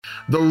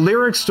The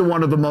lyrics to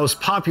one of the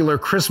most popular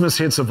Christmas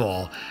hits of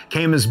all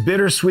came as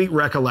bittersweet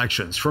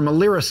recollections from a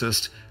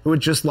lyricist who had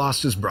just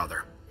lost his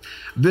brother.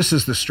 This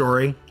is the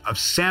story of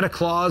Santa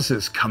Claus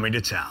is Coming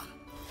to Town.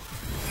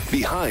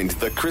 Behind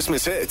the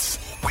Christmas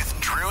Hits with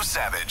Drew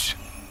Savage.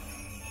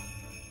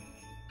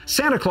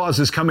 Santa Claus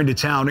is Coming to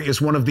Town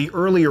is one of the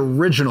early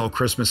original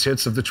Christmas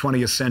hits of the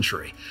 20th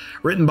century.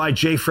 Written by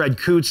J. Fred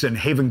Coots and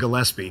Haven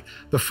Gillespie,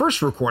 the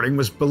first recording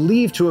was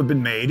believed to have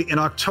been made in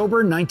October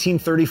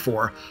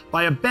 1934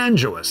 by a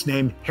banjoist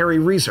named Harry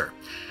Reeser.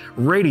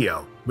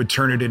 Radio would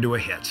turn it into a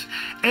hit.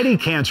 Eddie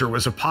Cantor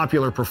was a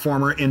popular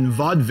performer in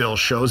vaudeville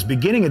shows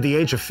beginning at the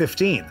age of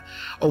 15.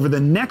 Over the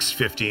next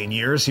 15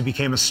 years, he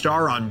became a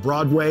star on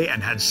Broadway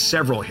and had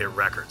several hit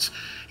records.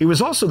 He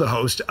was also the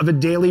host of a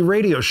daily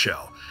radio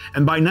show.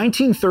 And by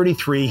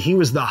 1933, he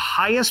was the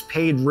highest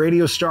paid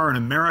radio star in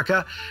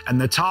America and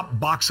the top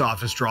box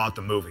office draw at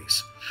the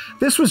movies.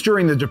 This was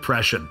during the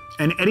Depression,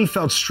 and Eddie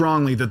felt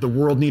strongly that the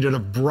world needed a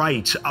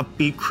bright,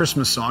 upbeat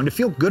Christmas song to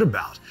feel good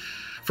about.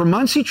 For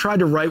months, he tried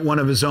to write one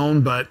of his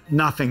own, but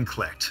nothing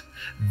clicked.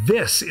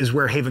 This is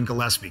where Haven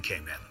Gillespie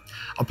came in,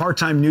 a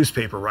part-time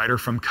newspaper writer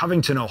from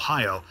Covington,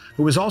 Ohio,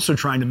 who was also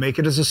trying to make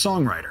it as a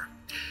songwriter.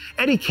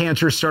 Eddie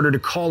Cantor started to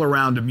call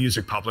around to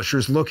music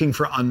publishers looking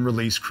for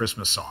unreleased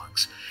Christmas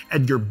songs.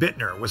 Edgar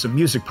Bittner was a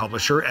music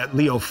publisher at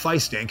Leo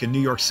Feist Inc. in New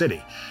York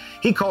City.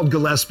 He called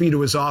Gillespie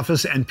to his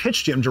office and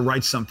pitched him to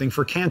write something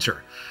for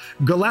Cantor.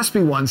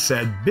 Gillespie once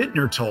said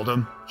Bittner told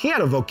him he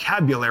had a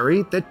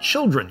vocabulary that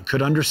children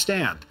could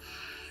understand.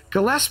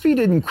 Gillespie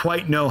didn't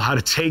quite know how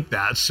to take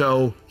that,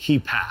 so he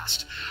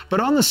passed.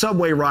 But on the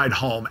subway ride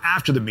home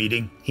after the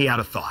meeting, he had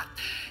a thought.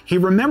 He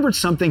remembered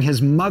something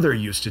his mother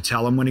used to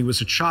tell him when he was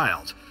a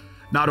child.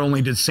 Not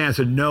only did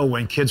Santa know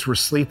when kids were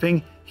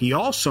sleeping, he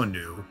also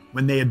knew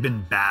when they had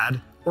been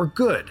bad or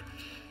good.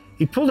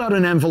 He pulled out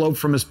an envelope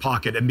from his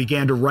pocket and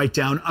began to write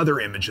down other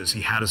images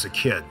he had as a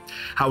kid,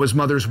 how his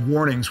mother's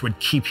warnings would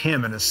keep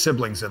him and his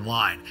siblings in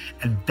line.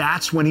 And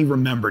that's when he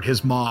remembered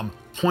his mom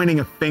pointing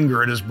a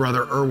finger at his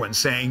brother Erwin,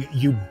 saying,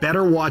 "You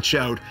better watch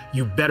out,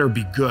 you better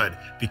be good,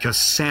 because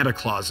Santa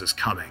Claus is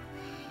coming."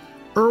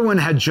 Erwin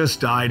had just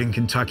died in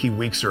Kentucky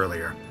weeks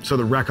earlier, so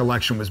the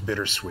recollection was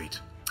bittersweet.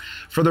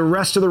 For the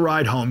rest of the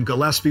ride home,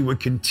 Gillespie would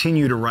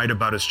continue to write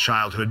about his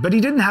childhood, but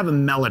he didn't have a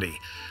melody,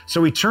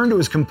 so he turned to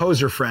his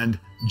composer friend,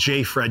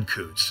 J. Fred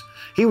Coots.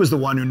 He was the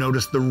one who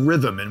noticed the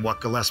rhythm in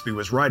what Gillespie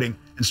was writing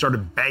and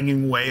started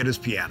banging away at his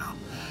piano.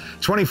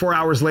 24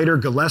 hours later,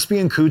 Gillespie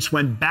and Coots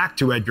went back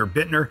to Edgar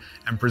Bittner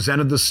and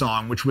presented the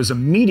song, which was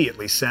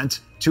immediately sent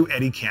to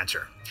Eddie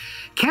Cantor.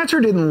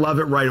 Cantor didn't love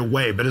it right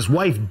away, but his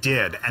wife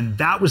did, and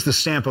that was the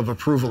stamp of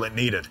approval it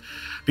needed.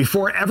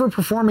 Before ever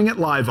performing it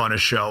live on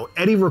his show,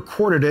 Eddie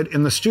recorded it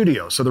in the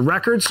studio, so the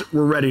records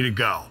were ready to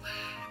go.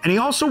 And he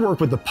also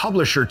worked with the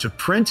publisher to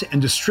print and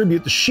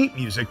distribute the sheet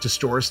music to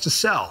stores to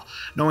sell,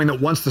 knowing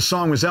that once the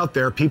song was out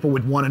there, people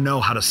would want to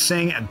know how to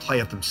sing and play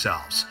it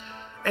themselves.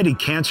 Eddie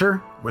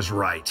Cantor was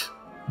right.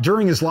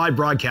 During his live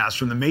broadcast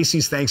from the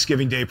Macy's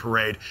Thanksgiving Day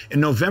Parade in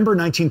November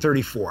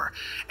 1934,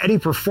 Eddie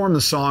performed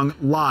the song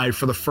live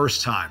for the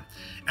first time.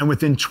 And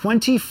within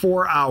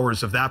 24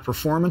 hours of that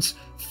performance,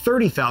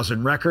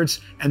 30,000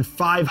 records and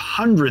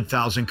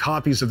 500,000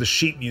 copies of the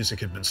sheet music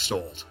had been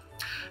sold.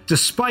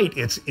 Despite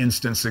its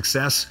instant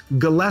success,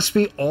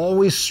 Gillespie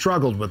always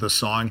struggled with the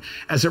song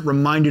as it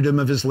reminded him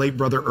of his late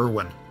brother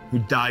Erwin, who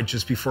died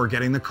just before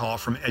getting the call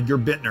from Edgar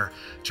Bittner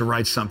to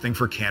write something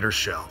for Cantor's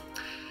show.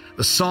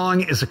 The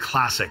song is a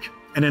classic,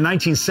 and in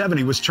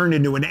 1970 was turned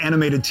into an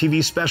animated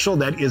TV special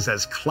that is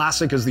as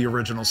classic as the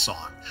original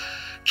song.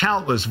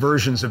 Countless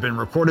versions have been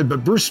recorded,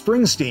 but Bruce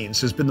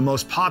Springsteen's has been the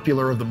most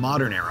popular of the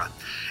modern era.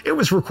 It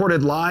was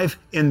recorded live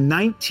in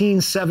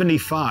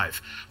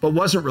 1975, but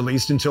wasn't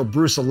released until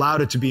Bruce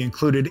allowed it to be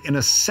included in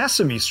a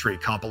Sesame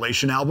Street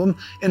compilation album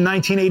in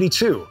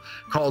 1982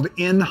 called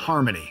In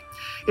Harmony.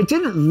 It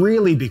didn't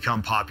really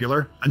become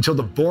popular until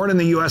the Born in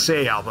the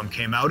USA album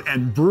came out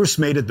and Bruce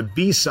made it the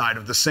B-side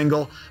of the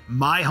single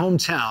My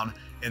Hometown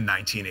in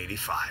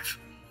 1985.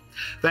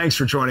 Thanks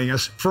for joining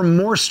us. For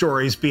more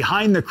stories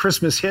behind the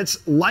Christmas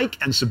hits,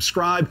 like and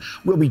subscribe.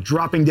 We'll be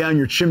dropping down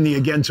your chimney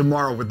again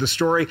tomorrow with the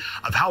story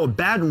of how a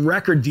bad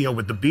record deal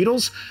with the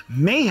Beatles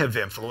may have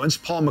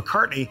influenced Paul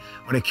McCartney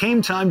when it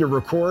came time to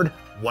record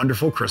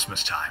Wonderful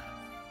Christmas Time.